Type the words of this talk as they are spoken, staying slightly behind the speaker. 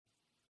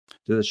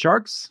Do the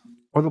Sharks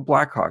or the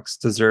Blackhawks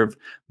deserve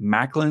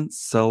Macklin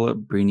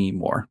Celebrini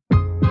more?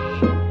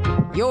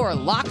 You're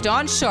Locked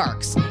On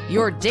Sharks,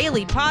 your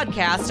daily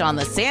podcast on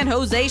the San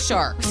Jose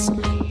Sharks.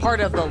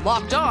 Part of the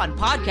Locked On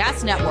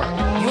Podcast Network,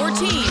 your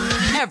team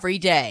every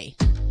day.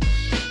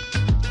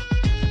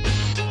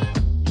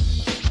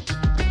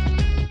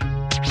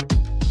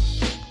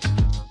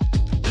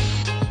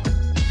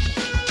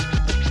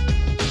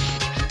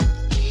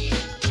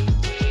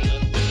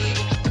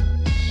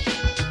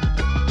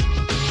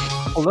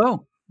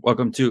 Hello.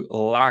 Welcome to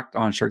Locked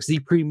On Sharks, the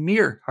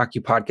premier hockey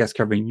podcast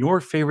covering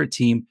your favorite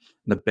team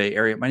in the Bay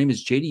Area. My name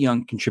is JD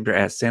Young, contributor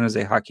at San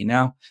Jose Hockey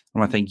Now. I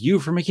want to thank you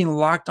for making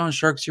Locked On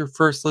Sharks your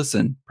first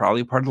listen,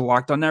 probably part of the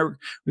Locked On Network.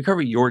 We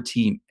cover your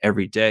team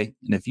every day.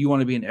 And if you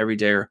want to be an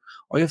everydayer,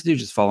 all you have to do is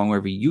just follow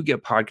wherever you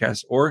get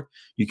podcasts, or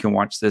you can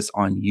watch this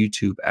on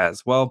YouTube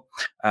as well.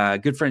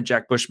 Good friend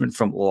Jack Bushman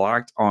from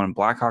Locked On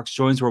Blackhawks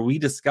joins, where we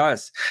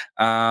discuss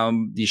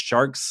the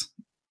Sharks,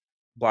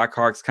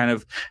 Blackhawks, kind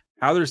of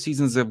how their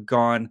seasons have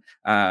gone,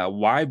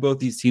 why both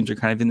these teams are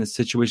kind of in the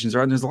situations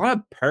are. And there's a lot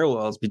of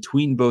parallels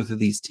between both of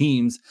these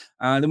teams.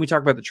 Then we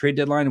talk about the trade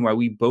deadline and why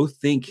we both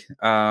think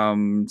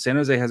San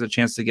Jose has a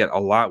chance to get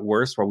a lot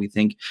worse, while we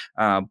think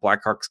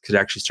Blackhawks could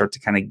actually start to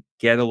kind of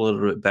get a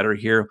little bit better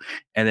here.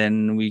 And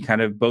then we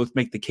kind of both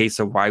make the case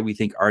of why we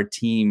think our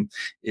team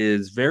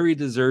is very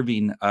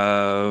deserving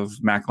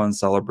of Macklin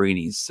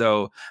Celebrini.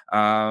 So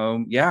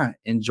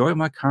enjoy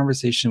my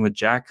conversation with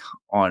Jack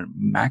on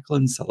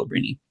Macklin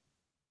Celebrini.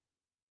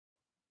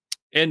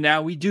 And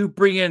now we do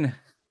bring in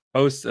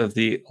host of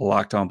the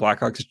Locked On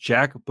Blackhawks,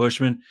 Jack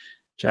Bushman.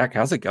 Jack,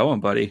 how's it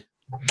going, buddy?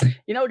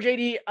 You know,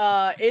 JD,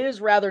 it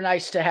is rather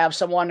nice to have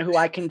someone who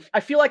I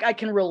feel like I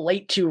can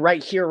relate to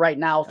right here, right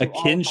now. A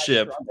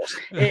kinship.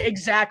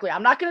 Exactly.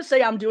 I'm not going to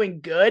say I'm doing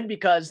good,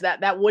 because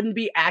that wouldn't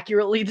be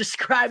accurately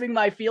describing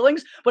my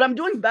feelings, but I'm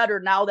doing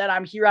better now that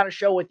I'm here on a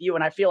show with you.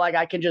 And I feel like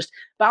I can just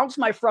bounce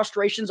my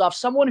frustrations off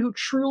someone who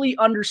truly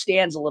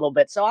understands a little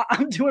bit. So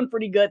I'm doing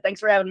pretty good. Thanks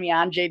for having me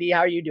on, JD. How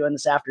are you doing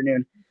this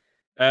afternoon?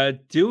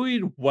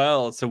 Doing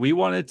well. So we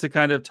wanted to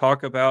kind of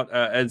talk about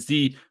as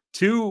the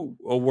two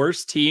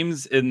worst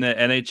teams in the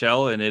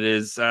NHL, and it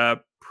is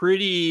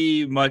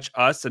pretty much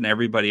us and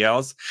everybody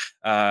else.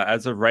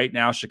 As of right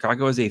now,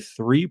 Chicago has a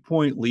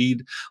 3-point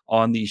lead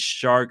on the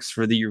Sharks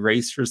for the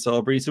race for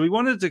Celebrini. So we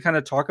wanted to kind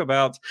of talk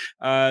about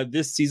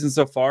this season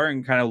so far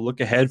and kind of look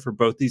ahead for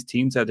both these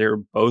teams, that they're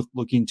both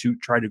looking to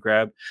try to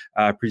grab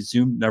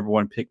presumed number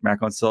one pick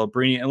Macklin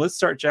Celebrini. And let's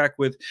start, Jack,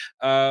 with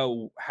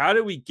how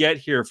do we get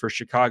here for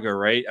Chicago,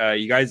 right?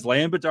 You guys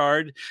land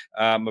Bedard.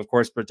 Of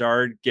course,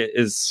 Bedard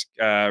is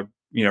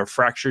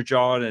fractured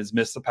jaw and has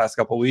missed the past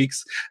couple of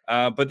weeks.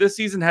 But this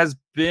season has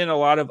been a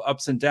lot of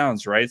ups and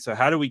downs, right? So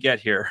how do we get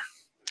here?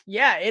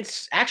 Yeah,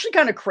 it's actually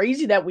kind of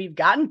crazy that we've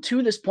gotten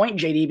to this point,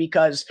 JD,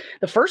 because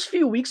the first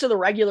few weeks of the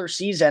regular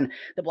season,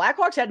 the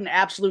Blackhawks had an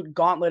absolute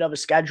gauntlet of a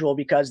schedule,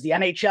 because the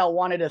NHL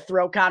wanted to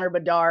throw Connor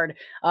Bedard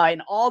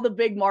in all the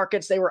big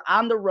markets. They were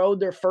on the road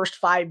their first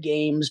 5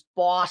 games: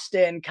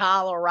 Boston,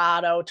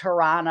 Colorado,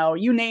 Toronto,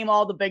 you name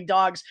all the big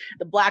dogs.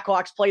 The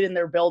Blackhawks played in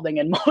their building,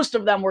 and most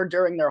of them were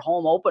during their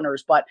home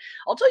openers. But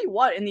I'll tell you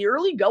what, in the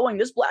early going,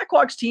 this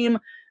Blackhawks team,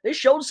 they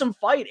showed some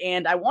fight,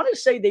 and I want to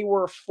say they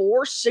were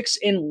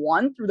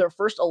 4-6-1 through their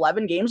first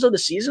 11 games of the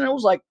season. It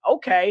was like,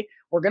 okay,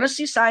 we're going to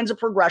see signs of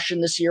progression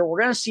this year.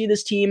 We're going to see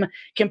this team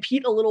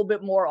compete a little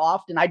bit more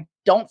often. I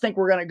don't think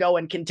we're going to go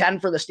and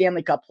contend for the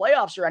Stanley Cup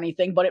playoffs or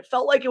anything, but it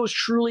felt like it was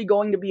truly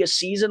going to be a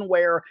season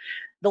where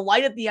the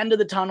light at the end of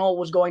the tunnel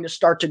was going to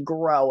start to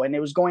grow, and it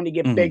was going to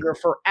get bigger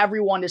for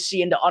everyone to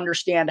see and to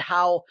understand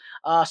how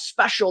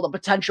special the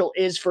potential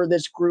is for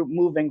this group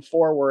moving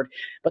forward.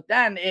 But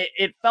then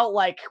it felt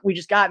like we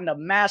just got in a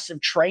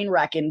massive train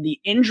wreck, and the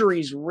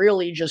injuries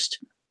really just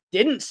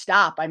didn't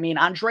stop. I mean,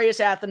 Andreas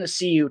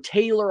Athanasiou,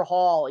 Taylor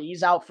Hall,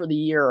 he's out for the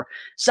year.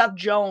 Seth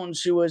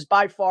Jones, who is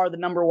by far the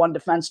number one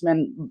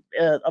defenseman,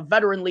 a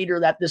veteran leader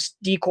that this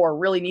D-corps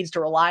really needs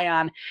to rely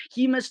on,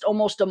 he missed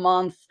almost a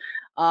month.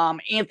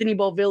 Anthony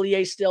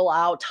Beauvillier still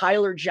out.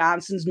 Tyler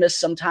Johnson's missed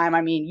some time.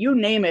 I mean, you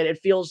name it. It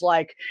feels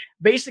like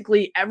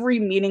basically every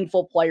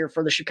meaningful player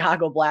for the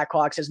Chicago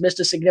Blackhawks has missed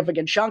a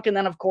significant chunk. And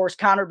then, of course,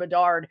 Connor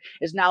Bedard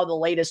is now the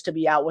latest to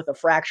be out with a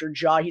fractured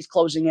jaw. He's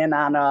closing in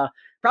on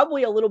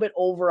probably a little bit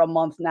over a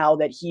month now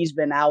that he's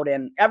been out.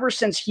 And ever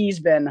since he's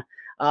been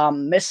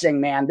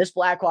missing, man, this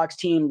Blackhawks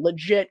team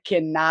legit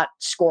cannot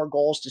score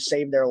goals to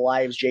save their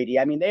lives, JD.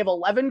 I mean, they have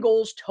 11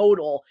 goals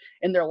total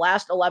in their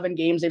last 11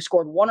 games. They've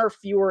scored 1 or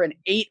fewer in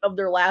 8 of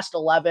their last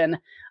 11.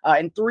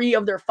 In 3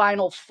 of their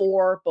final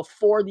 4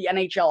 before the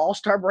NHL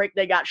All-Star break,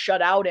 they got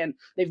shut out, and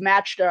they've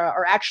matched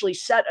or actually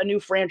set a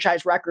new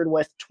franchise record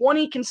with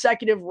 20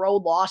 consecutive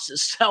road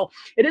losses. So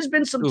it has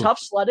been some tough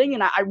sledding,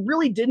 and I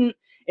really didn't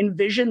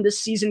envision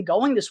this season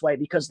going this way,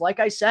 because like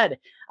I said,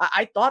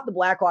 I thought the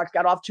Blackhawks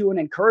got off to an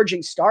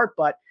encouraging start,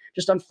 but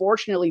just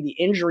unfortunately the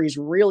injuries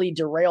really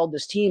derailed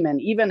this team.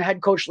 And even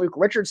head coach Luke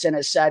Richardson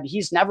has said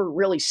he's never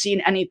really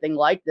seen anything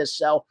like this.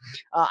 So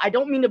I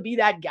don't mean to be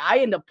that guy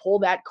and to pull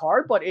that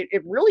card, but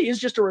it really is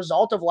just a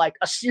result of like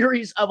a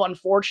series of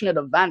unfortunate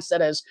events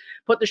that has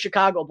put the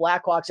Chicago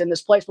Blackhawks in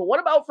this place. But what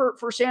about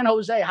for San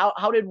Jose?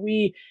 How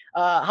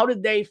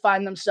did they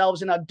find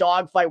themselves in a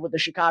dogfight with the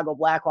Chicago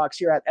Blackhawks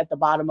here at the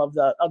bottom of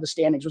the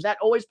standings? Was that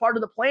always part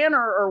of the plan,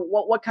 or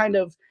what kind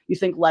of you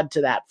think led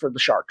to that for the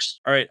Sharks?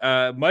 All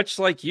right. Much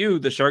like you,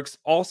 the Sharks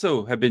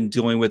also have been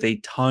dealing with a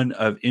ton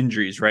of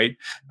injuries, right?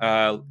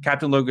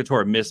 Captain Logan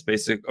Couture missed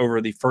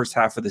over the first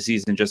half of the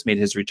season, just made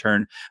his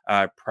return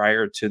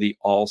prior to the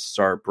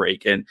All-Star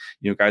break. And,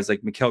 guys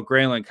like Mikael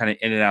Granlund kind of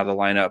in and out of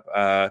the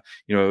lineup.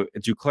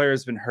 Duclair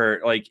has been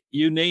hurt. Like,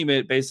 you name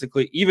it,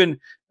 basically. Even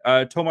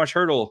Tomas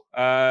Hertl,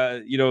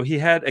 he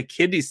had a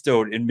kidney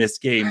stone in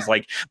missed games,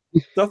 like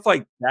stuff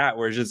like that,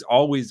 where it's just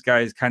always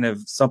guys kind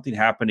of something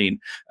happening.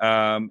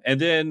 And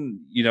then,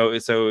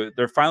 so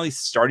they're finally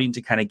starting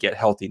to kind of get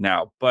healthy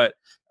now. But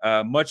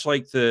much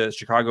like the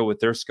Chicago with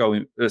their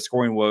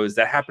scoring woes,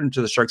 that happened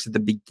to the Sharks at the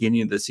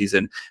beginning of the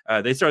season.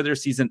 They started their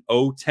season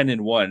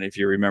 0-10-1, if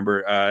you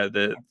remember.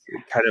 The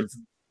kind of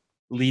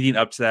leading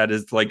up to that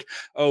is like,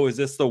 oh, is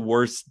this the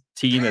worst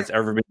team that's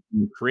ever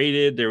been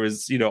created? There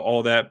was,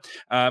 all that.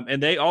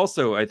 And they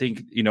also, I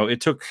think,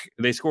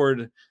 they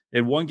scored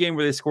in one game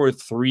where they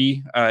scored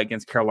 3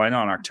 against Carolina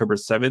on October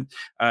 7th.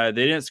 They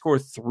didn't score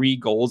 3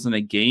 goals in a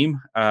game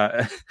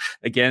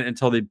again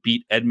until they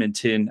beat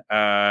Edmonton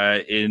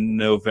in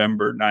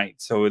November 9th.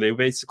 So they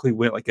basically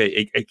went like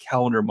a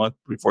calendar month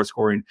before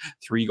scoring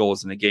 3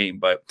 goals in a game.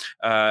 But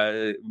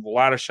a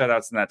lot of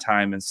shutouts in that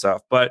time and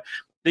stuff. But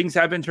things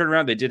have been turned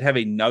around. They did have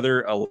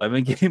another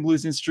 11-game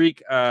losing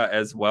streak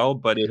as well,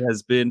 but it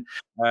has been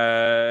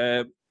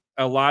a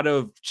lot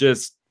of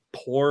just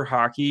poor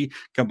hockey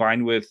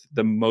combined with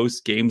the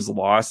most games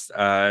lost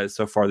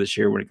so far this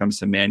year when it comes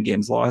to man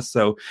games lost.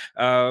 So,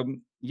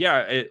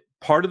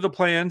 part of the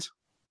plan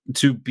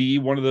to be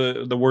one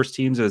of the worst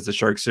teams as the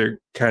Sharks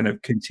are kind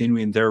of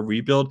continuing their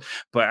rebuild.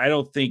 But I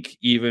don't think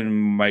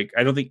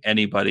I don't think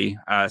anybody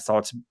saw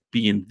it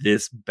being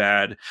this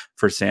bad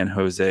for San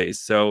Jose.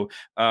 So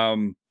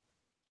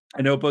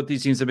I know both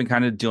these teams have been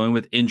kind of dealing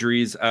with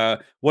injuries.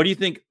 What do you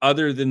think,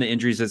 other than the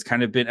injuries, has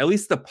kind of been at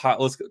least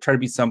let's try to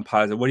be some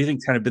positive. What do you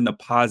think kind of been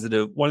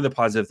one of the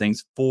positive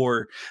things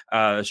for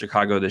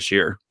Chicago this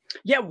year?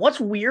 Yeah, what's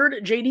weird,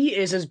 JD,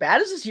 is as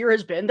bad as this year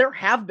has been, there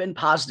have been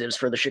positives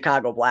for the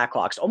Chicago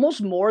Blackhawks,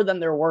 almost more than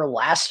there were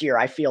last year,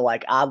 I feel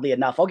like, oddly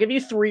enough. I'll give you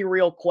 3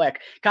 real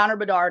quick. Connor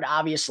Bedard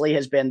obviously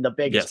has been the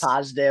biggest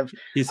positive.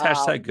 He's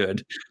hashtag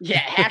good. Yeah,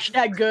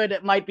 hashtag good.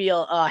 It might be a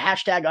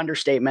hashtag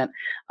understatement.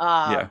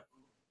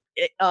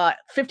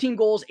 15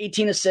 goals,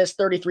 18 assists,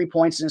 33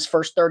 points in his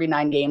first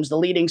 39 games. The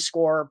leading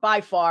scorer,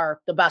 by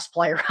far the best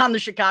player on the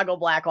Chicago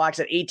Blackhawks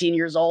at 18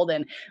 years old.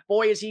 And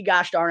boy, is he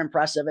gosh darn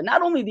impressive. And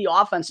not only the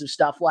offensive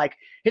stuff, like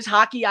his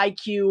hockey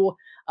IQ,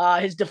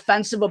 his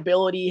defensive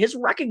ability, his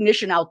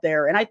recognition out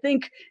there. And I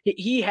think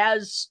he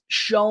has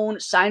shown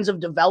signs of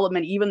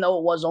development, even though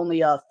it was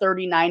only a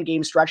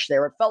 39-game stretch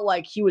there. It felt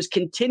like he was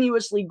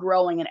continuously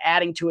growing and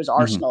adding to his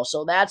arsenal.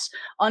 So that's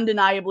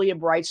undeniably a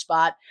bright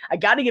spot. I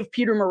got to give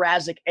Peter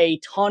Mrazek a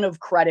ton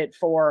of credit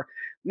for,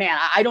 man,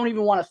 I don't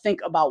even want to think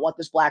about what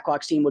this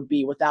Blackhawks team would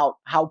be without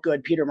how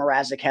good Peter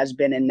Mrazek has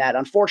been in net.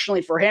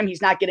 Unfortunately for him,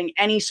 he's not getting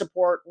any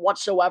support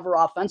whatsoever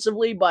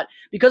offensively, but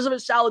because of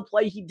his solid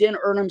play, he did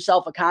earn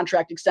himself a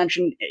contract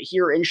extension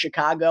here in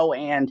Chicago.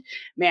 And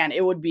man,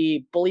 it would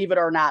be, believe it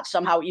or not,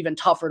 somehow even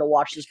tougher to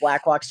watch this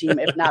Blackhawks team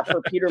if not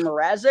for Peter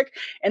Mrazek.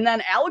 And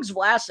then Alex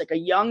Vlasic, a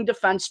young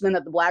defenseman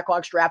that the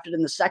Blackhawks drafted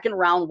in the 2nd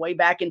round way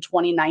back in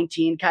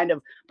 2019, kind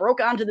of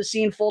broke onto the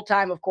scene full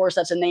time. Of course,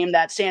 that's a name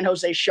that San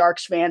Jose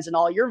Sharks fans and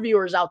all your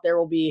viewers out there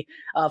will be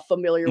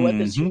familiar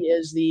with, as he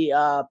is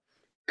the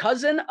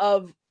cousin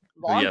of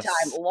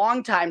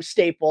longtime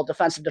staple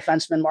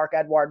defenseman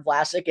Marc-Edouard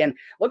Vlasic, and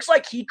looks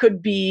like he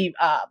could be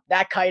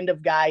that kind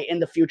of guy in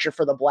the future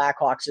for the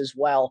Blackhawks as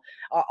well.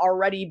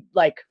 Already,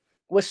 like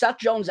with Seth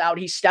Jones out,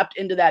 he stepped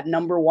into that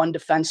number 1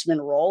 defenseman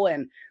role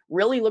and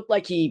really looked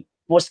like he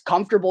was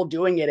comfortable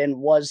doing it and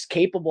was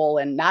capable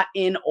and not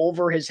in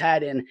over his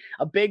head, and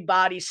a big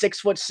body,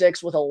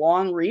 6'6" with a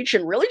long reach,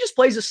 and really just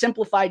plays a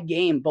simplified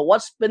game. But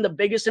what's been the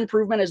biggest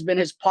improvement has been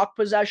his puck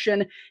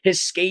possession,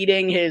 his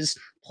skating, his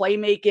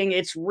playmaking.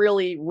 It's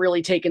really,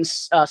 really taken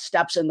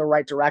steps in the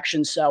right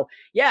direction. So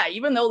yeah,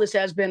 even though this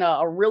has been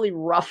a really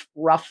rough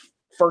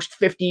first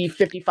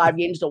 55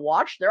 games to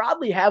watch, there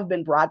oddly have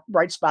been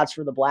bright spots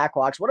for the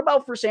Blackhawks. What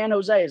about for San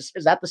Jose? Is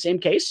that the same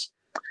case?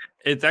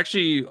 It's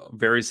actually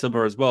very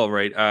similar as well,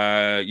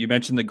 right? You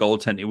mentioned the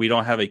goaltending. We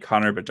don't have a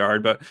Connor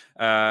Bedard, but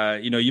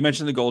you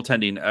mentioned the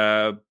goaltending.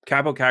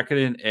 Kaapo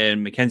Kähkönen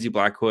and Mackenzie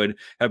Blackwood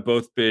have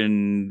both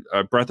been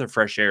a breath of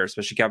fresh air,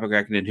 especially Kaapo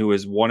Kähkönen, who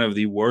was one of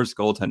the worst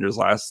goaltenders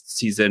last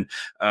season.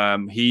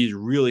 He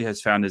really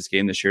has found his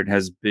game this year and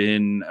has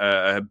been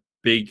a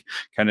big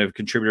kind of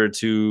contributor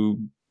to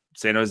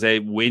San Jose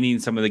winning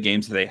some of the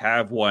games that they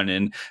have won.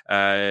 And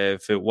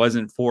if it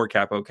wasn't for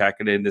Capo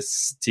Kakinen,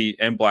 this team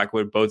and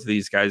Blackwood, both of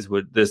these guys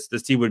this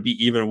team would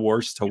be even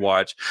worse to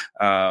watch.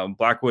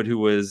 Blackwood, who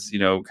was,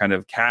 kind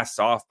of cast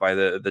off by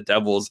the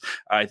Devils.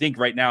 I think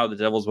right now the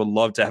Devils would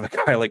love to have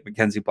a guy like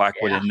Mackenzie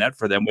Blackwood in net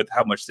for them with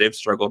how much they've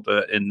struggled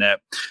in net.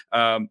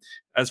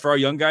 As for our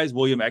young guys,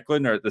 William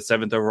Macklin, the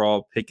 7th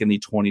overall pick in the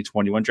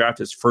 2021 draft,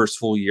 his first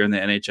full year in the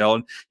NHL.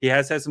 And he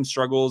has had some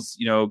struggles,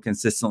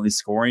 consistently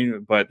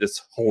scoring, but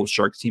this whole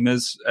Sharks team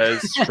has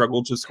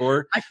struggled to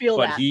score. I feel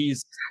but that.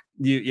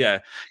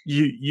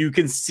 You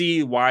can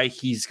see why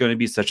he's going to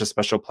be such a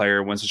special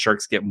player. Once the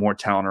Sharks get more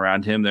talent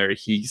around him,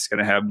 he's going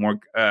to have more,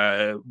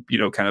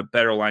 kind of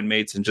better line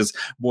mates and just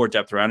more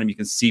depth around him. You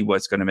can see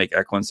what's going to make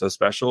Eklund so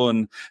special.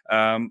 And,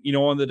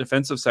 on the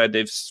defensive side,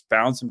 they've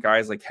found some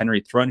guys like Henry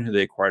Thrun, who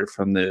they acquired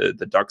from the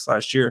Ducks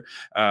last year,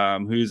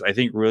 who's, I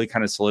think, really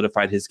kind of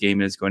solidified his game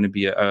and is going to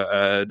be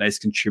a nice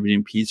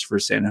contributing piece for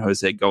San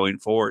Jose going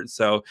forward.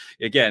 So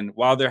again,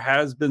 while there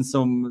has been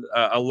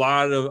a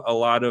lot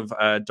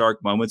of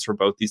dark moments for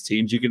both these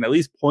teams, you can at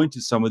least point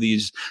to some of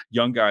these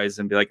young guys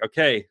and be like,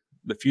 okay,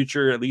 the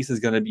future at least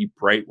is going to be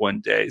bright one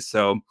day.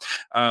 So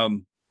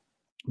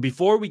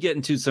before we get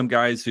into some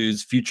guys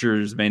whose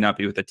futures may not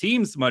be with the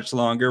teams much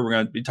longer, we're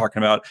going to be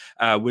talking about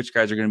which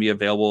guys are going to be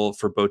available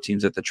for both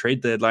teams at the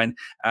trade deadline.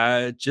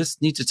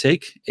 Just need to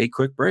take a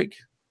quick break.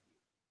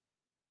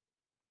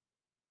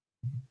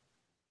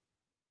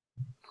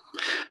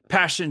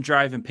 Passion,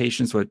 drive, and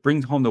patience, what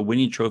brings home the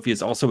winning trophy,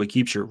 is also what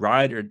keeps your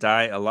ride or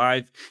die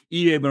alive.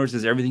 eBay Motors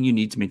has everything you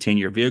need to maintain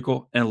your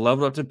vehicle and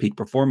level up to peak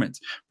performance.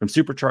 From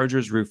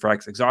superchargers, roof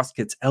racks, exhaust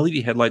kits,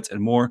 LED headlights,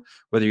 and more.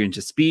 Whether you're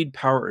into speed,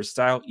 power, or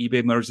style,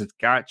 eBay Motors has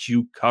got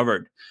you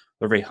covered.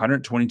 With over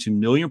 122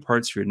 million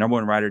parts for your number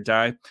one ride or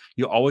die,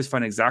 you'll always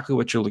find exactly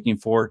what you're looking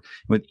for.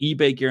 And with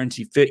eBay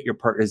Guarantee Fit, your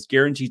part is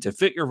guaranteed to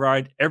fit your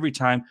ride every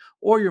time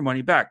or your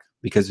money back.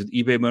 Because with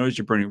eBay Motors,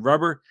 you're burning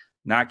rubber,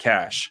 not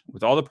cash.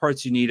 With all the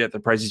parts you need at the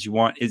prices you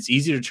want, it's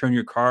easy to turn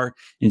your car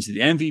into the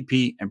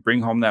MVP and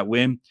bring home that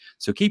win.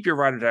 So keep your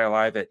ride or die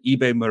alive at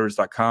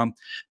ebaymotors.com.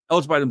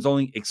 Eligible items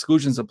only.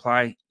 Exclusions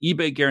apply.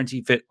 eBay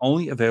Guarantee Fit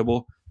only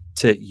available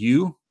to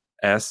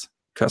U.S.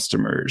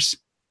 customers.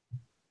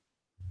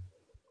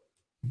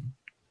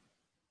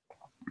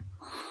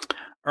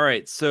 All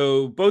right,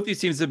 so both these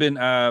teams have been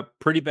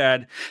pretty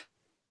bad,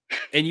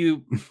 and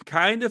you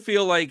kind of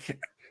feel like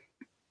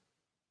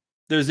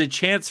there's a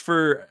chance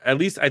for, at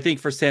least I think,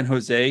 for San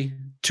Jose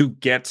to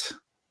get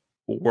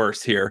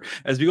worse here.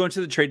 As we go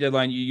into the trade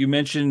deadline, you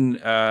mentioned,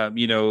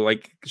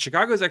 like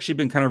Chicago has actually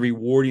been kind of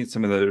rewarding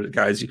some of the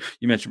guys.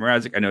 You mentioned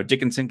Mrazek. I know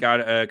Dickinson got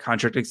a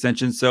contract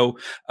extension. So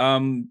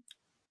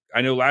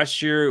I know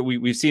last year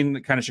we've seen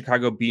kind of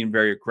Chicago being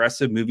very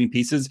aggressive, moving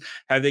pieces.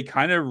 Have they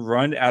kind of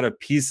run out of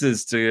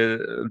pieces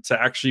to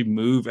actually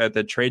move at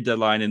the trade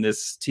deadline? And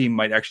this team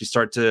might actually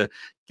start to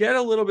get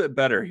a little bit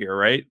better here,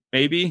 right?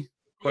 Maybe?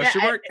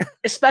 Question mark?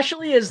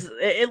 Especially as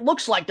it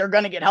looks like they're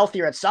going to get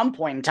healthier at some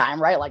point in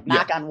time, right? Like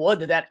knock on wood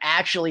that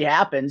actually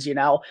happens,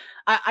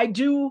 I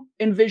do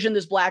envision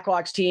this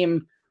Blackhawks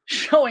team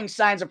showing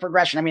signs of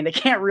progression. I mean, they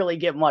can't really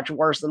get much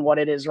worse than what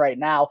it is right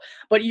now.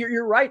 But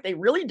you're right. They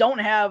really don't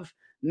have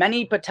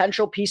many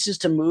potential pieces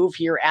to move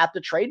here at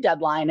the trade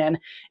deadline. And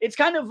it's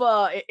kind of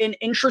an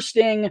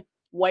interesting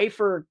way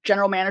for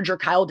general manager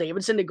Kyle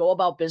Davidson to go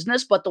about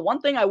business. But the one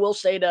thing I will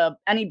say to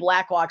any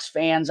Blackhawks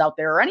fans out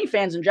there, or any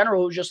fans in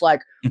general, who's just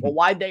like, well,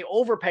 why'd they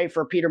overpay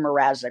for Peter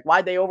Mrazek?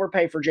 Why'd they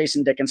overpay for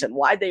Jason Dickinson?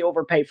 Why'd they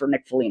overpay for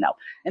Nick Foligno?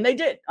 And they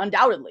did,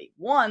 undoubtedly.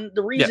 One,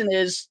 the reason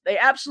is they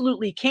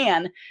absolutely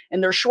can,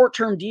 and they're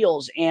short-term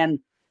deals. And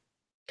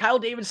Kyle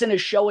Davidson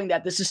is showing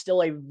that this is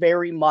still a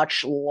very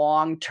much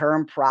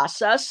long-term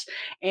process.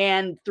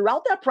 And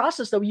throughout that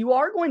process, though, you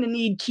are going to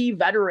need key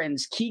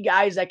veterans, key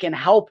guys that can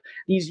help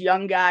these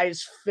young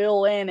guys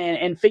fill in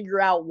and figure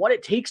out what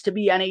it takes to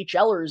be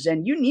NHLers.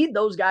 And you need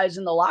those guys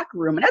in the locker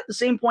room. And at the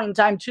same point in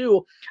time,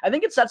 too, I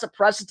think it sets a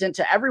precedent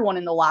to everyone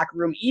in the locker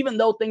room, even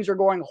though things are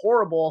going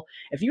horrible.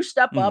 If you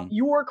step up,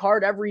 you work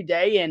hard every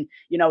day, and,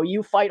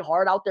 you fight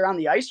hard out there on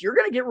the ice, you're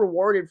going to get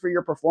rewarded for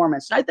your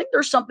performance. And I think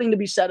there's something to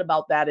be said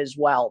about that as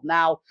well.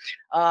 Now,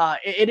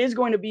 it is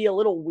going to be a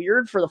little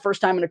weird. For the first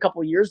time in a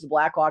couple of years, the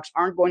Blackhawks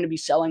aren't going to be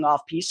selling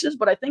off pieces.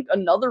 But I think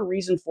another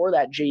reason for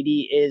that,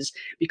 JD, is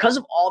because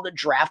of all the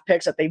draft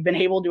picks that they've been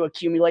able to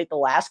accumulate the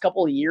last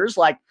couple of years.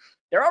 Like,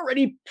 they're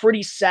already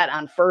pretty set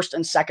on first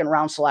and second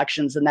round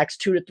selections the next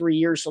 2 to 3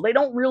 years. So they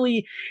don't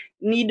really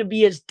need to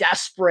be as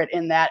desperate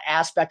in that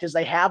aspect as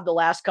they have the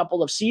last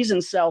couple of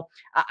seasons. So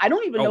I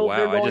don't even know if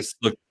they're going. I just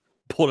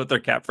pulled up their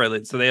cap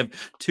friendly. So they have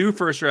 2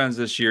 first rounds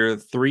this year,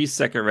 3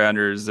 second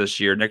rounders this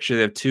year. Next year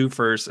they have 2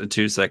 firsts and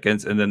 2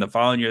 seconds, and then the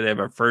following year they have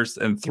a first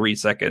and 3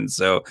 seconds.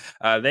 So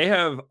they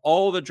have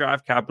all the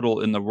draft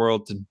capital in the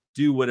world to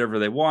do whatever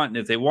they want. And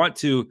if they want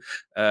to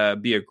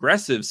be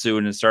aggressive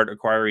soon and start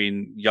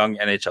acquiring young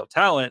NHL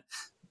talent,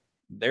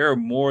 they're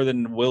more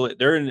than willing.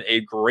 They're in a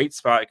great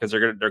spot because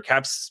their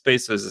cap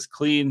space is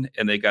clean,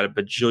 and they got a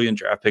bajillion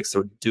draft picks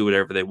to do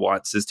whatever they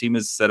want. So this team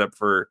is set up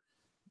for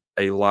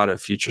a lot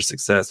of future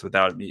success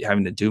without me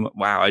having to do.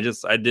 Wow, I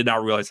did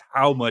not realize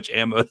how much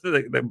ammo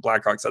the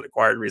Blackhawks had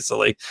acquired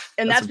recently.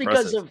 And that's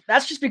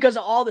just because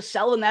of all the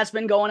selling that's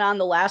been going on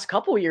the last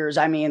couple years.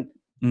 I mean,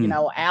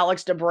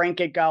 Alex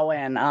DeBrincat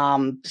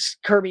going,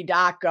 Kirby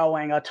Doc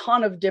going, a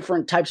ton of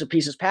different types of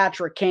pieces.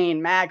 Patrick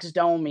Kane, Max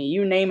Domi,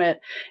 you name it.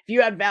 If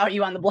you had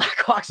value on the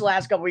Blackhawks the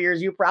last couple of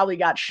years, you probably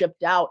got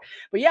shipped out.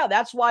 But yeah,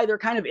 that's why they're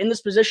kind of in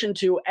this position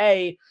to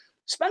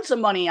spend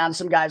some money on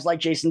some guys like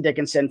Jason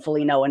Dickinson,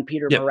 Foligno, and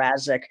Peter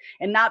Mrazek,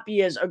 and not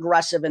be as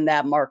aggressive in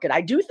that market.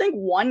 I do think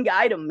one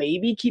guy to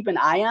maybe keep an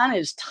eye on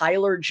is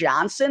Tyler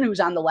Johnson,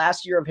 who's on the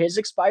last year of his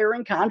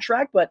expiring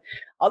contract. But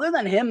other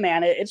than him,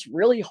 man, it's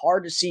really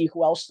hard to see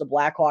who else the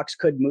Blackhawks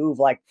could move.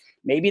 Like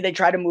maybe they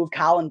try to move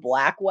Colin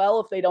Blackwell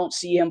if they don't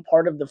see him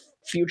part of the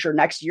future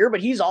next year, but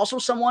he's also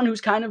someone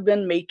who's kind of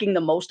been making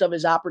the most of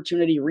his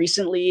opportunity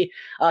recently.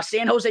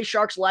 San Jose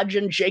Sharks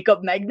legend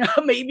Jacob Megna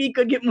maybe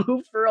could get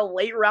moved for a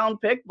late round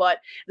pick, but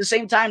at the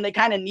same time, they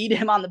kind of need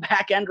him on the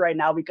back end right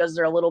now because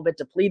they're a little bit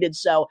depleted.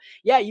 So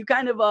yeah, you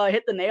kind of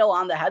hit the nail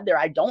on the head there.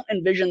 I don't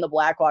envision the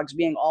Blackhawks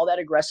being all that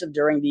aggressive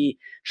during the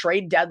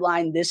trade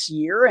deadline this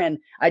year. And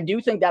I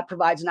do think that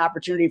provides an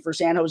opportunity for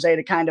San Jose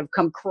to kind of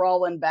come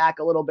crawling back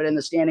a little bit in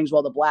the standings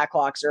while the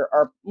Blackhawks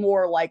are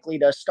more likely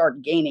to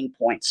start gaining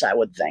points, I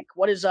would think.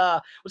 What's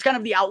kind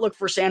of the outlook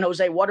for San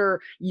Jose? What are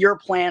your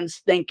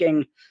plans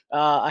thinking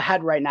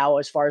ahead right now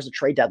as far as the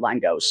trade deadline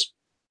goes?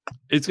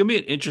 It's going to be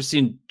an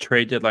interesting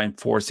trade deadline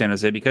for San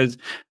Jose because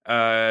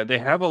they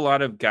have a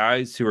lot of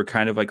guys who are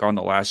kind of like on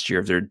the last year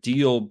of their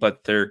deal,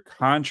 but their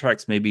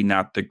contracts maybe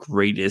not the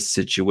greatest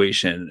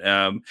situation.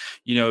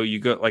 You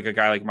got like a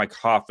guy like Mike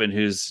Hoffman,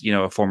 who's,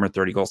 a former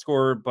 30-goal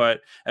scorer,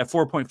 but at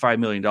 $4.5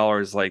 million,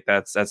 like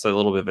that's a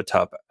little bit of a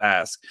tough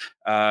ask.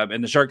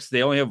 And the Sharks,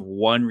 they only have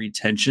one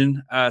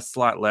retention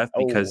slot left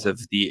because of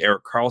the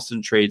Erik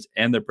Karlsson trades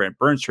and the Brent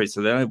Burns trade.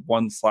 So they only have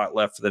one slot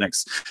left for the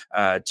next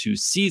 2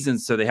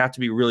 seasons. So they have to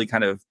be really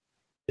kind of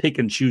pick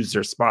and choose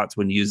their spots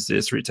when you use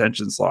this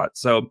retention slot.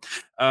 So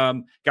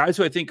guys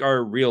who I think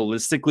are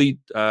realistically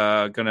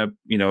gonna,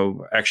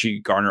 actually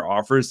garner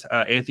offers.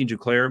 Anthony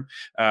Duclair,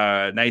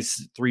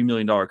 nice $3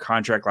 million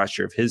contract last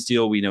year of his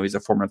deal. We know he's a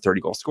former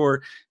 30-goal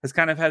scorer, has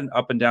kind of had an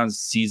up and down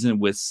season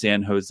with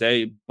San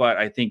Jose, but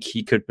I think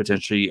he could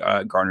potentially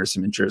garner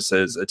some interest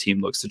as a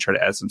team looks to try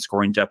to add some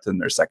scoring depth in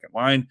their second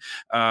line.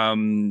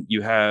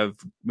 You have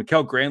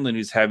Mikael Granlund,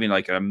 who's having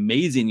like an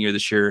amazing year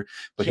this year,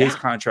 but his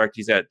contract,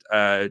 he's at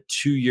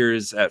 2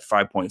 years at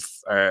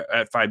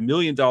 $5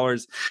 million.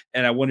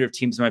 And I wonder if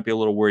teams might be a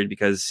little worried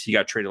because he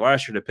got traded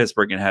last year to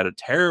Pittsburgh and had a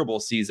terrible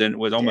season,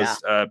 was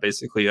almost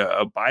basically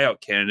a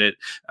buyout candidate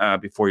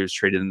before he was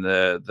traded in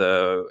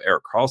the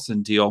Erik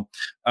Karlsson deal.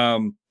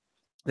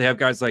 They have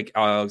guys like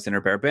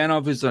Alexander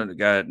Barabanov, who's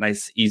got a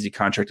nice, easy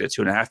contract at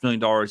 $2.5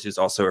 million, who's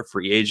also a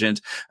free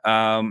agent.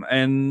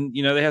 And,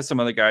 they have some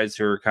other guys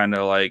who are kind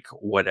of like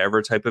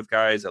whatever type of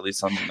guys, at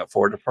least on the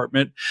forward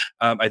department.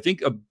 I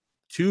think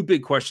two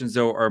big questions,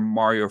 though, are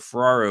Mario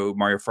Ferraro.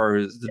 Mario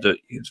Ferraro is the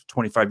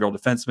 25-year-old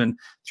defenseman,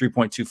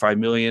 $3.25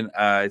 million.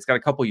 It's got a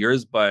couple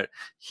years, but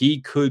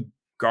he could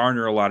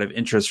garner a lot of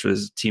interest for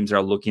teams that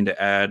are looking to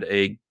add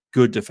a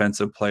good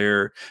defensive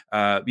player,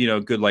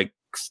 good like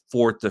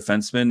fourth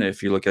defenseman.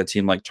 If you look at a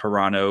team like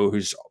Toronto,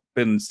 who's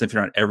been sniffing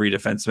around every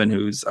defenseman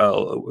who's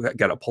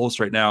got a pulse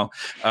right now.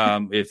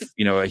 If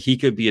he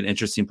could be an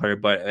interesting player,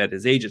 but at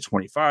his age at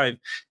 25,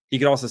 he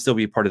could also still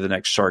be part of the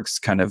next Sharks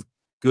kind of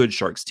good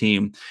Sharks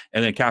team.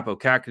 And then Capo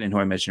Kakkonen, who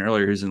I mentioned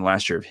earlier, who's in the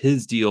last year of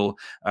his deal,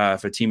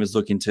 if a team is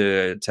looking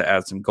to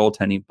add some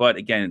goaltending. But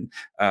again,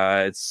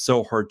 it's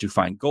so hard to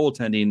find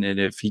goaltending. And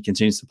if he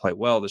continues to play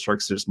well, the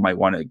Sharks just might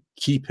want to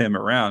keep him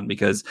around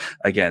because,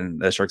 again,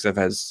 the Sharks have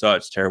had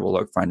such terrible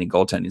luck finding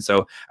goaltending.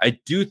 So I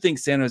do think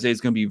San Jose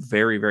is going to be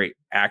very, very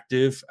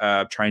active,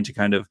 trying to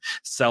kind of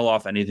sell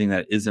off anything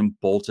that isn't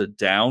bolted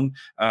down.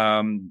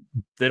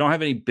 They don't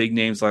have any big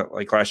names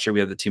like last year. We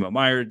had the Timo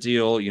Meier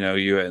deal,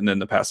 and then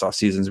the past off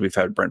seasons we've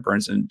had Brent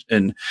Burns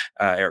and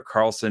Erik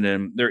Karlsson,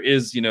 and there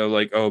is,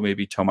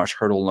 maybe Tomas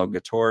Hertl, no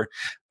Gator.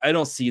 I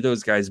don't see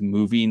those guys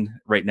moving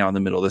right now in the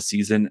middle of the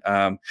season.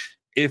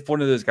 If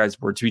one of those guys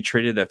were to be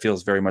traded, that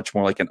feels very much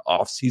more like an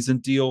off-season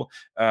deal.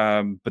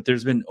 But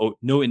there's been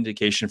no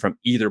indication from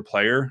either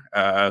player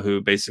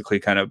who basically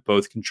kind of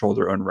both control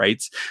their own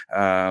rights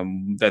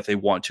that they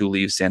want to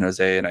leave San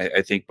Jose. And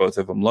I think both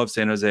of them love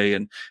San Jose,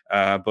 and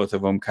both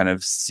of them kind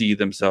of see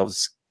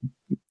themselves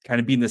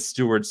kind of being the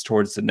stewards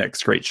towards the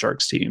next great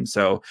Sharks team.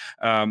 So,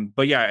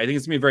 but yeah, I think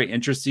it's gonna be a very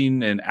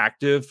interesting and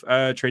active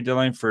trade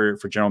deadline for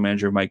general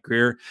manager Mike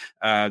Grier.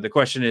 The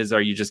question is,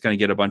 are you just going to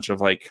get a bunch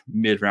of like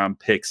mid-round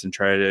picks and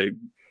try to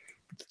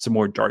some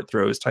more dart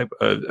throws type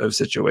of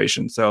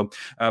situation? So,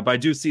 but I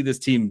do see this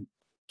team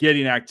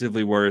getting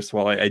actively worse.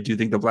 While I do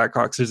think the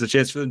Blackhawks, there's a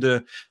chance for them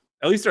to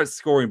at least start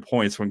scoring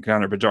points when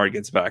Connor Bedard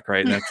gets back,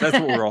 right? And that's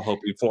what we're all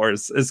hoping for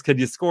is can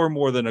you score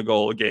more than a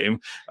goal a game?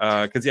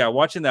 Because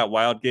watching that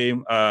Wild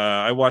game,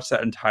 I watched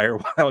that entire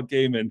Wild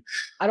game, and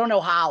I don't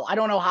know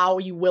how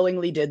you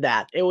willingly did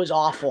that. It was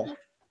awful.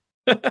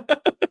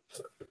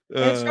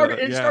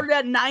 It started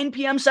at 9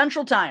 p.m.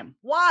 Central Time.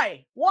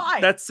 Why?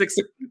 That's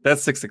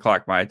 6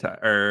 o'clock my time,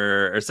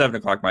 or 7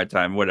 o'clock my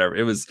time, whatever.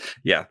 It was,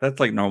 that's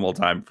like normal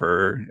time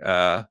for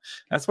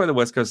that's why the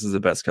West Coast is the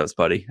best coast,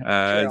 buddy.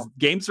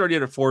 Games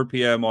starting at 4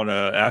 p.m. on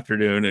an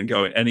afternoon and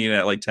ending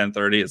at like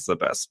 10:30. It's the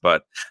best.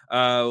 But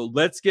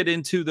let's get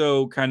into,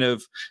 though, kind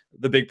of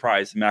the big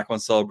prize, Macklin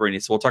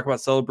Celebrini. So we'll talk about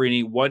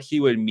Celebrini, what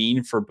he would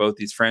mean for both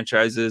these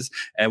franchises,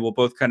 and we'll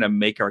both kind of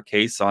make our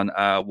case on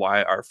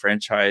why our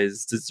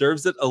franchise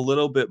deserves it a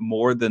little bit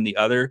more than the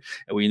other.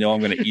 And we know I'm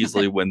going to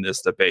easily win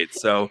this debate.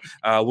 So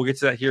we'll get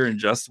to that here in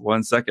just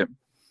 1 second.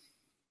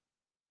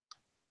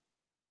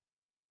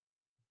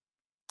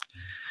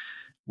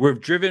 We're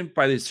driven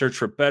by the search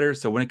for better.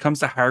 So when it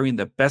comes to hiring,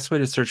 the best way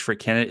to search for a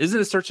candidate isn't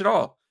a search at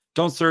all.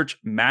 Don't search,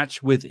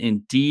 match with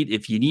Indeed.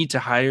 If you need to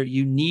hire,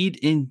 you need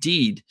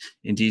Indeed.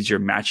 Indeed's your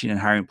matching and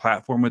hiring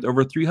platform with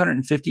over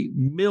 350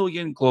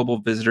 million global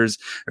visitors,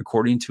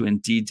 according to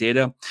Indeed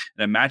data,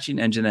 and a matching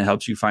engine that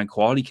helps you find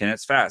quality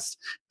candidates fast.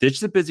 Ditch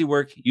the busy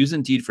work. Use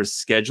Indeed for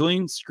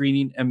scheduling,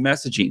 screening, and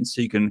messaging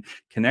so you can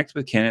connect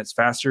with candidates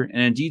faster.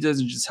 And Indeed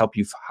doesn't just help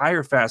you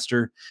hire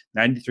faster.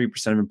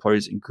 93% of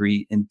employers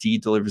agree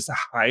Indeed delivers the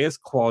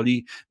highest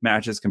quality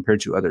matches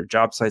compared to other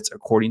job sites,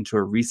 according to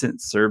a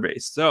recent survey.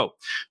 So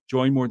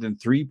join more than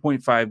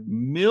 3.5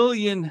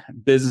 million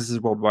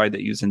businesses worldwide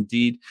that use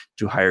Indeed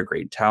to hire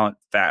great talent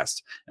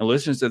fast. And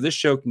listeners of this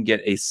show can get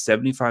a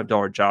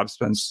 $75 job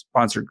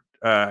sponsored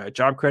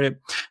job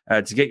credit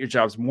to get your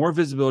jobs more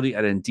visibility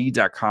at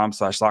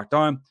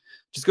Indeed.com/lockedon.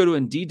 Just go to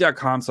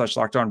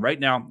Indeed.com/lockedon right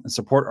now and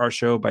support our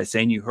show by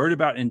saying you heard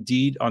about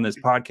Indeed on this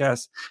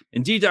podcast.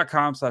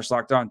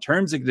 Indeed.com/lockedon.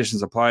 Terms and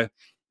conditions apply.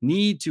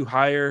 Need to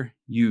hire?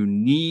 You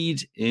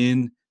need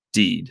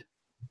Indeed.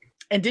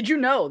 And did you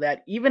know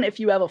that even if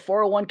you have a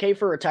 401k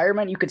for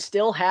retirement, you could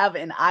still have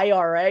an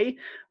IRA?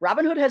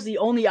 Robinhood has the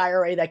only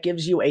IRA that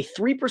gives you a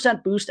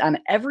 3% boost on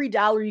every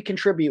dollar you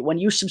contribute when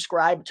you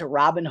subscribe to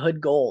Robinhood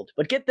Gold.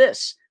 But get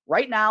this.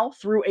 Right now,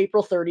 through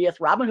April 30th,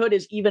 Robinhood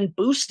is even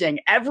boosting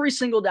every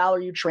single dollar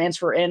you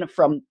transfer in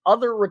from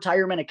other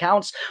retirement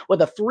accounts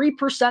with a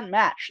 3%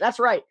 match. That's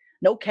right.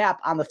 No cap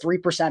on the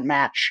 3%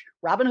 match.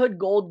 Robinhood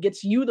Gold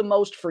gets you the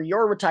most for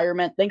your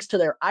retirement thanks to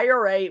their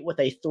IRA with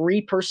a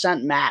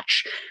 3%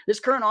 match. This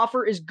current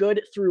offer is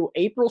good through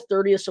April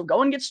 30th, so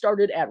go and get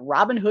started at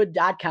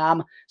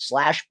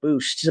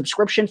Robinhood.com/boost.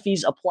 Subscription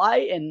fees apply,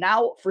 and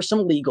now for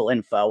some legal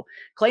info.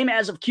 Claim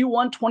as of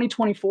Q1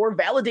 2024,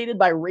 validated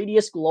by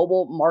Radius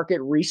Global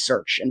Market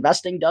Research.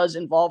 Investing does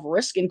involve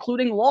risk,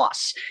 including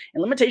loss,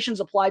 and limitations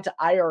apply to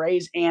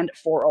IRAs and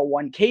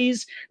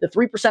 401ks. The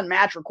 3%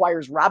 match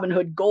requires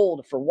Robinhood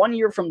Gold for 1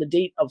 year from the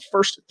date of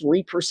first 3%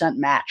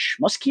 match.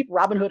 Must keep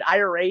Robinhood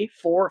IRA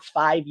for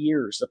 5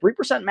 years. The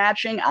 3%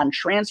 matching on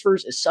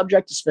transfers is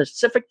subject to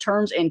specific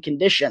terms and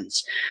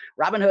conditions.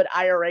 Robinhood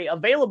IRA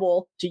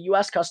available to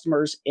U.S.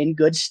 customers in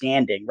good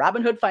standing.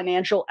 Robinhood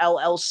Financial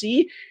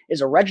LLC is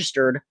a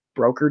registered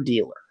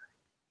broker-dealer.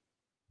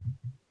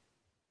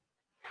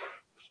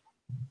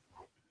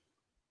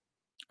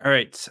 All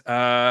right.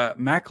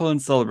 Macklin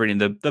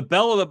Celebrini, the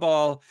belle of the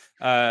ball.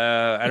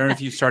 I don't know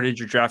if you started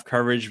your draft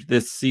coverage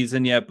this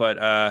season yet,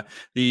 but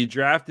the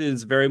draft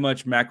is very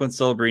much Macklin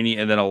Celebrini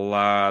and then a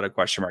lot of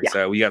question marks.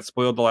 We got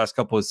spoiled the last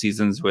couple of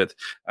seasons with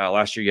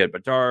last year you had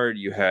Bedard,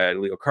 you had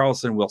Leo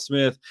Carlson, Will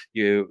Smith,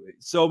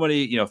 so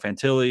many,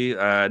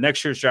 Fantilli.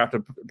 Next year's draft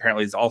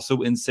apparently is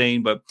also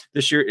insane, but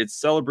this year it's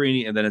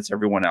Celebrini and then it's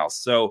everyone else.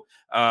 So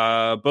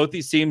both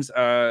these teams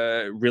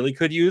really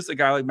could use a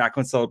guy like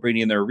Macklin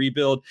Celebrini in their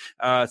rebuild.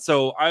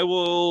 So I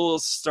will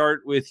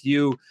start with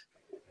you.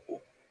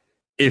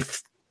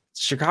 If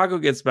Chicago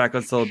gets back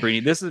on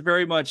Celebrini, this is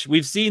very much,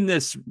 we've seen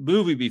this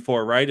movie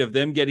before, right? Of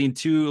them getting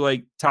two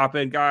like top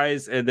end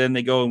guys and then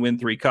they go and win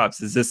 3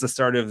 cups. Is this the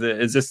start of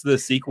is this the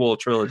sequel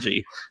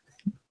trilogy?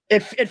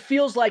 It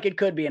feels like it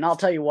could be, and I'll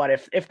tell you what,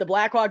 if the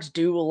Blackhawks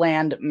do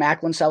land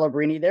Macklin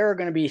Celebrini, there are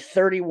going to be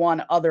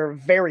 31 other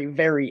very,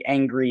 very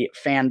angry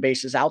fan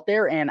bases out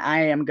there, and I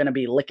am going to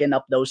be licking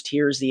up those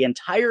tears the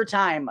entire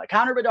time.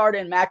 Connor Bedard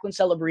and Macklin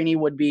Celebrini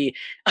would be,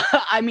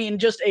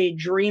 just a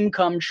dream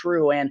come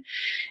true, and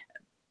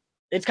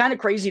it's kind of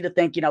crazy to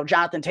think,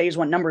 Jonathan Toews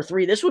went number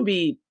 3. This would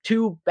be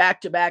 2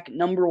 back-to-back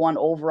number 1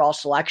 overall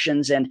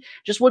selections, and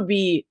just would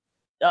be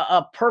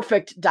a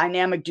perfect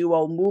dynamic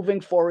duo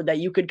moving forward that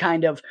you could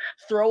kind of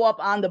throw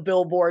up on the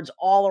billboards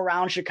all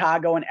around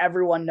Chicago, and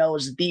everyone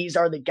knows these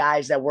are the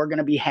guys that we're going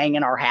to be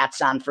hanging our hats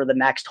on for the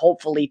next,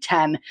 hopefully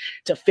 10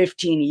 to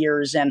 15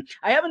 years. And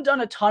I haven't done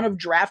a ton of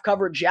draft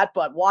coverage yet,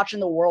 but watching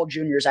the World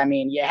Juniors,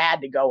 you had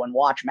to go and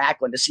watch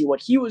Macklin to see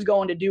what he was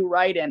going to do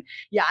right. And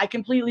yeah, I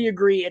completely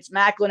agree. It's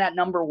Macklin at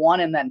number 1,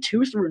 and then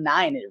 2 through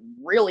 9, it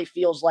really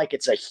feels like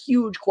it's a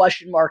huge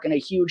question mark and a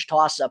huge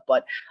toss-up,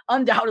 but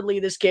undoubtedly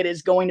this kid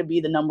is going to be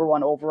the number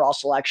 1 overall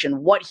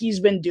selection. What he's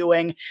been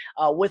doing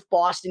with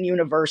Boston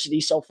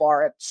University so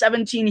far at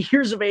 17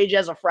 years of age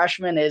as a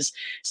freshman is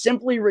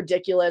simply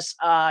ridiculous.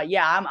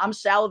 I'm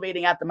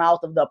salivating at the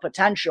mouth of the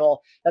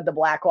potential that the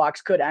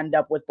Blackhawks could end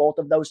up with both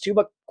of those two.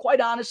 But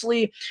quite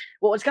honestly,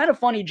 what was kind of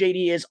funny,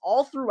 JD, is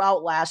all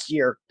throughout last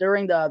year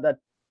during the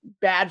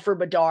bad for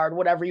Bedard,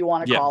 whatever you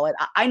want to call it,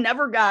 I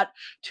never got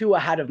too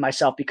ahead of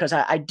myself because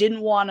I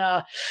didn't want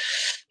to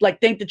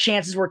think the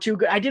chances were too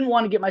good. I didn't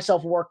want to get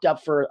myself worked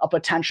up for a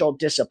potential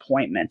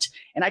disappointment.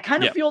 And I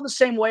kind of feel the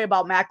same way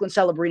about Macklin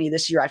Celebrini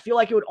this year. I feel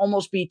like it would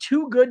almost be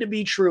too good to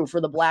be true for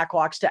the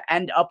Blackhawks to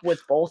end up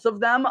with both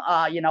of them.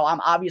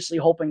 I'm obviously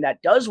hoping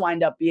that does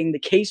wind up being the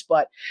case,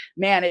 but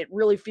man, it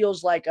really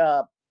feels like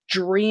a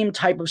dream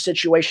type of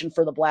situation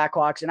for the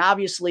Blackhawks, and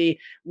obviously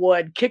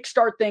would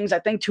kickstart things, I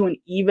think, to an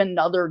even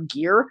another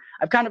gear.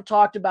 I've kind of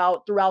talked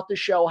about throughout the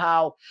show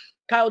how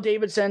Kyle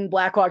Davidson,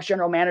 Blackhawks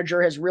general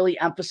manager, has really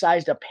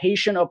emphasized a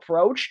patient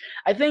approach.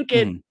 I think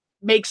it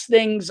makes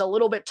things a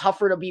little bit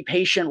tougher to be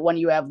patient when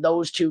you have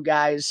those two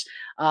guys.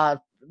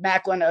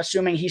 Macklin,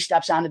 assuming he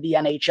steps onto the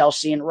NHL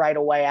scene right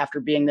away after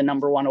being the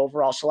number 1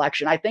 overall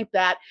selection. I think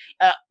that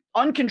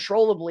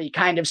uncontrollably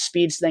kind of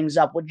speeds things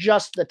up with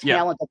just the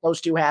talent that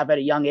those two have at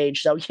a young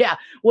age. So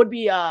would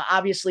be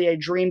obviously a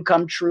dream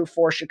come true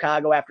for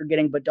Chicago after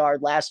getting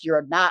Bedard last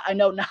year. Not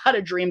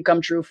a dream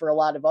come true for a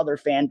lot of other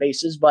fan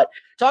bases, but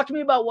talk to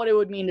me about what it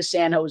would mean to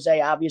San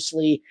Jose.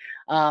 Obviously,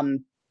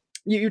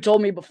 you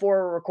told me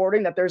before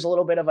recording that there's a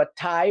little bit of a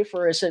tie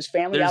for his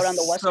family out on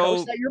the West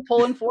Coast that you're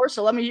pulling for.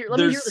 So let me hear.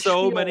 There's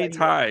so many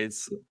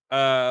ties.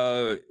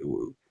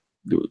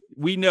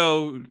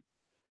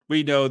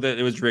 We know that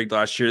it was rigged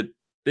last year.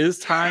 It's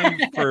time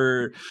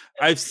for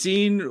I've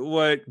seen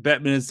what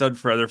Bettman has done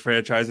for other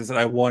franchises, and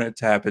I want it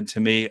to happen to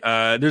me.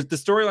 The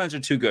storylines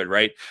are too good,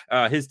 right?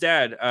 His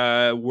dad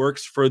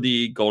works for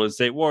the Golden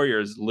State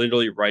Warriors,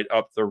 literally right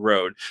up the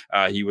road.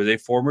 He was a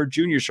former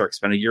Junior Shark,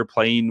 spent a year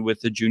playing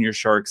with the Junior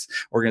Sharks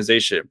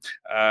organization.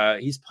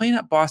 He's playing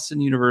at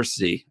Boston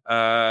University.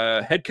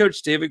 Head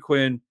coach David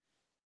Quinn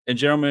and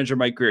general manager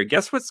Mike Greer.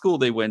 Guess what school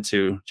they went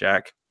to,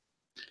 Jack?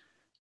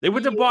 They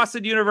went to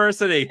Boston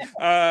University.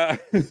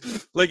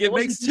 It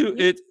makes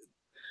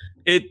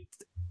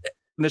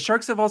the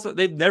Sharks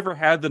they've never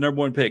had the number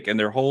 1 pick in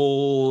their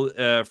whole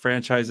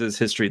franchise's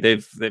history.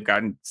 They've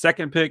gotten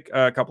second pick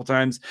a couple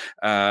times.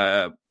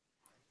 It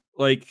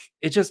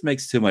just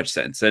makes too much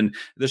sense. And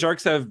the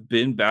Sharks have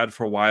been bad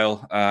for a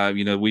while.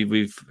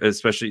 We've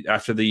especially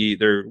after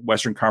their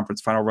Western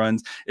Conference final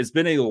runs, it's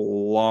been a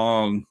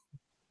long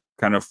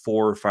kind of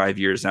 4 or 5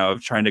 years now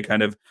of trying to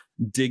kind of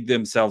dig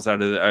themselves out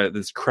of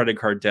this credit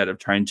card debt of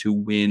trying to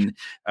win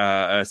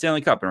a Stanley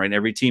Cup. And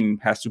every team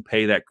has to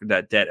pay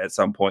that debt at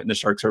some point. And the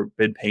Sharks have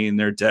been paying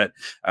their debt,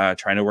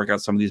 trying to work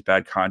out some of these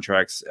bad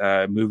contracts,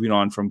 moving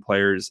on from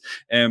players.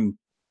 And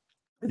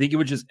I think it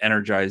would just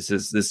energize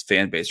this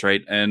fan base,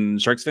 right? And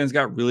Sharks fans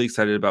got really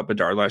excited about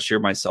Bedard last year,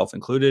 myself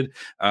included,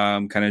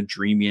 kind of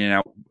dreaming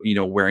out,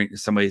 wearing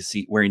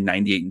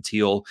 98 and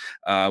teal,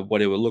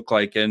 what it would look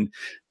like. And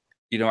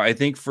I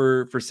think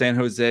for San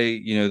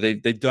Jose,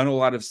 they've done a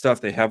lot of stuff.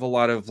 They have a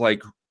lot of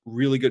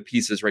really good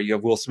pieces, right? You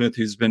have Will Smith,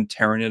 who's been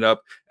tearing it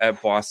up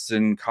at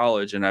Boston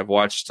College, and I've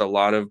watched a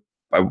lot of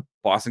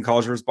Boston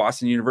College versus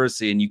Boston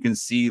University, and you can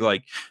see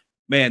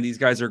man, these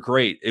guys are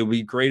great. It would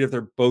be great if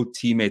they're both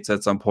teammates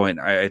at some point.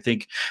 I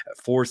think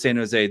for San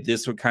Jose,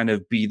 this would kind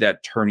of be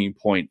that turning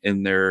point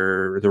in the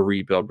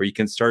rebuild where you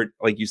can start,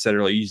 like you said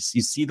earlier, you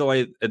see the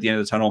light at the end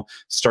of the tunnel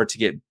start to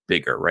get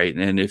bigger, right?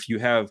 And if you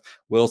have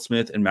Will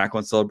Smith and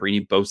Macklin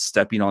Celebrini both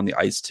stepping on the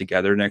ice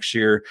together next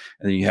year,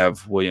 and then you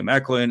have William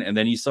Macklin, and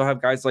then you still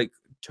have guys like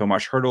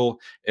Tomas Hertl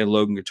and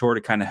Logan Couture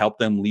to kind of help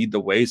them lead the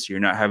way, so you're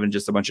not having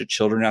just a bunch of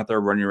children out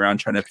there running around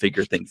trying to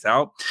figure things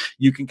out.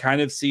 You can kind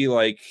of see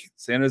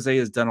San Jose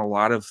has done a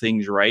lot of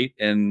things right,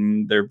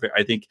 and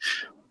I think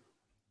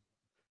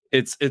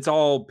it's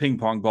all ping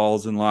pong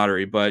balls and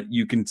lottery, but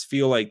you can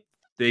feel like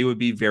they would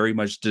be very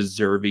much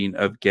deserving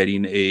of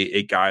getting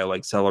a guy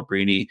like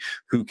Celebrini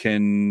who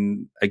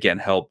can again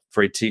help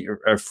for a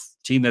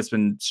team that's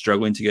been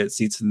struggling to get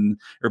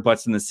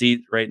butts in the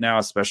seat right now,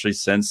 especially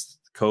since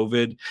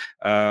COVID.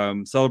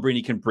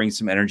 Celebrini can bring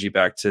some energy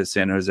back to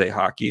San Jose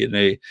hockey, and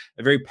a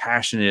very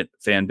passionate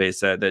fan base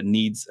that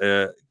needs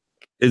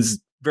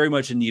is very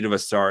much in need of a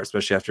star,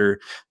 especially after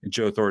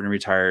Joe Thornton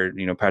retired.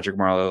 Patrick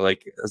Marleau,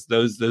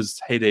 those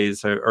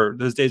heydays or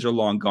those days are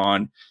long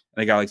gone.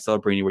 And a guy like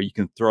Celebrini, where you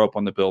can throw up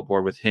on the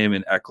billboard with him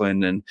and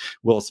Eklund and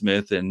Will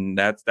Smith, and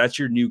that's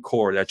your new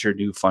core, that's your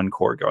new fun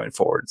core going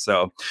forward.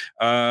 So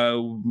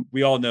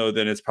we all know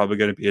that it's probably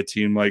going to be a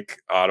team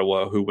like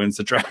Ottawa who wins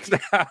the draft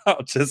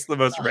out, just the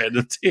most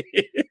random team.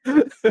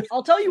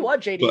 I'll tell you what,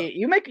 JD,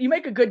 you make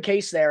a good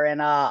case there,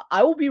 and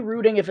I will be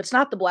rooting if it's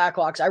not the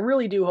Blackhawks. I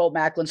really do hope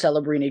Macklin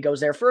Celebrini goes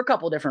there for a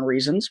couple different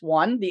reasons.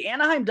 One, the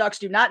Anaheim Ducks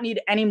do not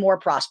need any more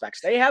prospects;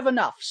 they have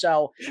enough.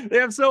 So they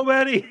have so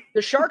many.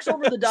 The Sharks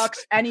over the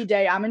Ducks any any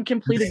day. I'm in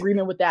complete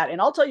agreement with that.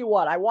 And I'll tell you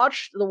what, I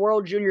watched the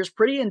World Juniors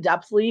pretty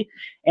in-depthly,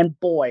 and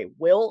boy,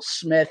 Will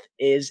Smith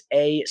is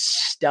a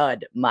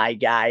stud, my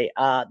guy.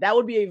 That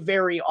would be a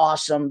very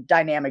awesome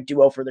dynamic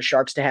duo for the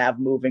Sharks to have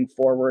moving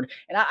forward.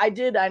 And I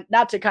did,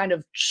 not to kind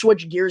of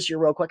switch gears here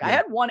real quick, I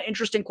had one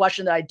interesting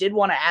question that I did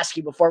want to ask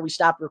you before we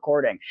stopped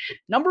recording.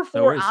 Number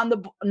four on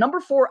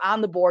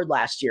the board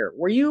last year,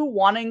 were you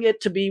wanting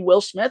it to be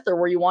Will Smith, or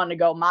were you wanting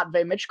to go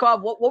Matvei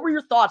Michkov? What were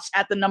your thoughts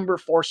at the number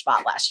 4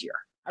 spot last year?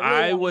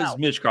 I was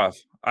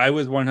Michkov. I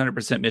was 100%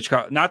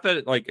 Michkov. Not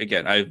that, like,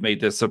 again, I've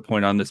made this a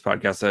point on this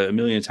podcast a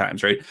million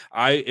times, right?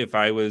 If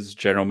I was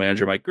general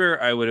manager Mike Greer,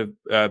 I would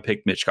have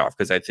picked Michkov,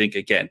 because I think,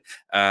 again,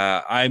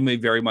 I'm a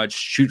very much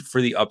shoot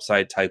for the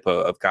upside type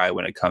of guy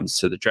when it comes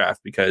to the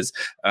draft, because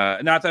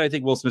not that I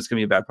think Will Smith's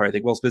going to be a bad player. I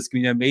think Will Smith's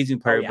going to be an amazing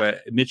player,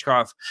 but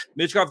Michkov,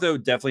 though,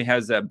 definitely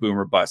has that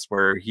boomer bust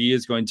where he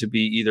is going to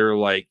be either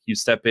like you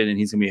step in and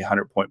he's going to be a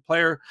 100-point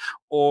player,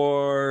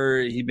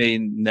 or he may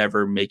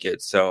never make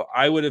it. So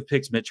I would have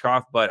picked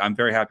Michkov, but I'm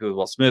very happy with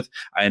Will Smith.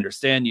 I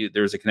understand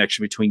there's a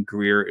connection between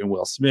Greer and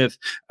Will Smith.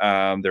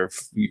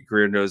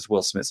 Greer knows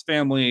Will Smith's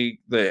family.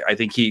 I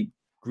think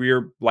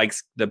Greer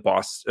likes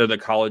the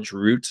college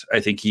route. I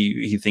think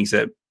he thinks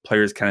that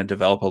players kind of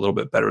develop a little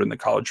bit better in the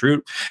college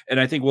route. And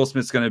I think Will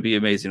Smith's going to be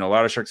amazing. A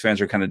lot of Sharks fans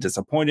are kind of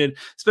disappointed,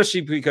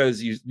 especially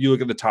because you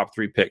look at the top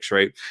 3 picks,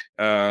 right?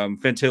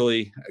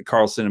 Fantilli,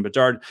 Carlson, and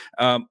Bedard.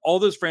 All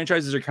those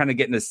franchises are kind of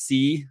getting to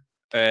see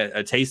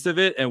a taste of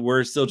it, and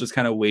we're still just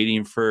kind of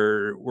waiting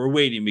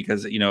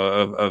because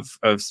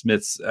of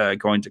Smith's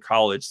going to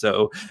college.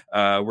 So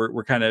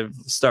we're kind of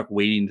stuck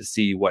waiting to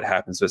see what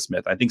happens with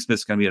Smith. I think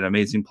Smith's going to be an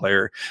amazing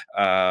player,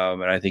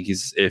 and I think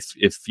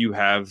if you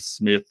have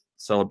Smith,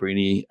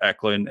 Celebrini,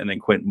 Macklin, and then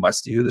Quentin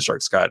Musty, who the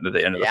Sharks got at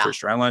the end of the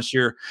first round last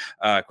year.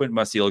 Quentin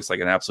Musty looks like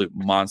an absolute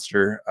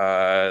monster.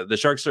 The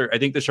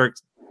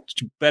Sharks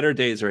better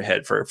days are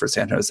ahead for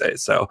San Jose.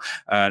 So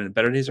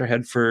better days are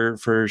ahead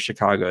for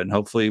Chicago, and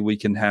hopefully we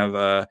can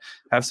have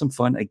some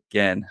fun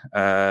again,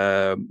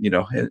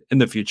 in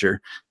the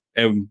future.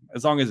 And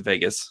as long as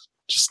Vegas,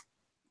 just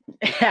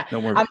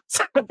no more. I'm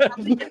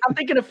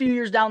thinking a few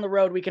years down the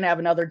road, we can have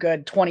another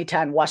good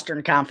 2010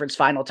 Western Conference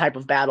final type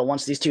of battle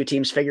once these two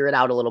teams figure it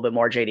out a little bit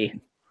more, JD.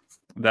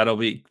 That'll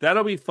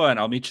be fun.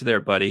 I'll meet you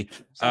there, buddy.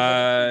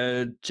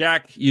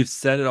 Jack, you've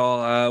said it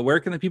all. Where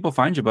can the people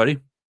find you, buddy?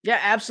 Yeah,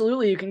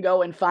 absolutely. You can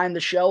go and find the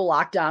show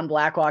Locked On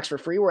Blackhawks for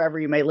free wherever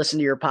you may listen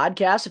to your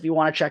podcast. If you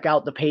want to check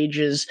out the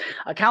page's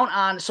account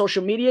on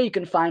social media, you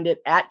can find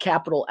it at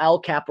 _O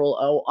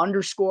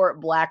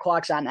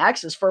 _Blackhawks on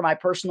X. As for my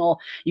personal,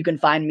 you can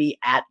find me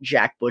at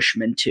Jack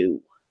Bushman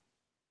 2.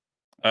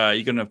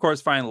 You can, of course,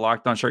 find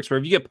Locked On Sharks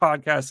wherever you get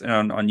podcasts,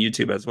 and on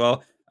YouTube as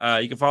well.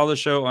 You can follow the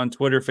show on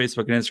Twitter,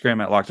 Facebook, and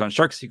Instagram at Locked On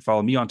Sharks. You can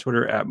follow me on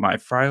Twitter at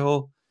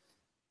MyFryhole.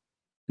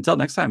 Until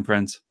next time,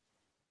 friends.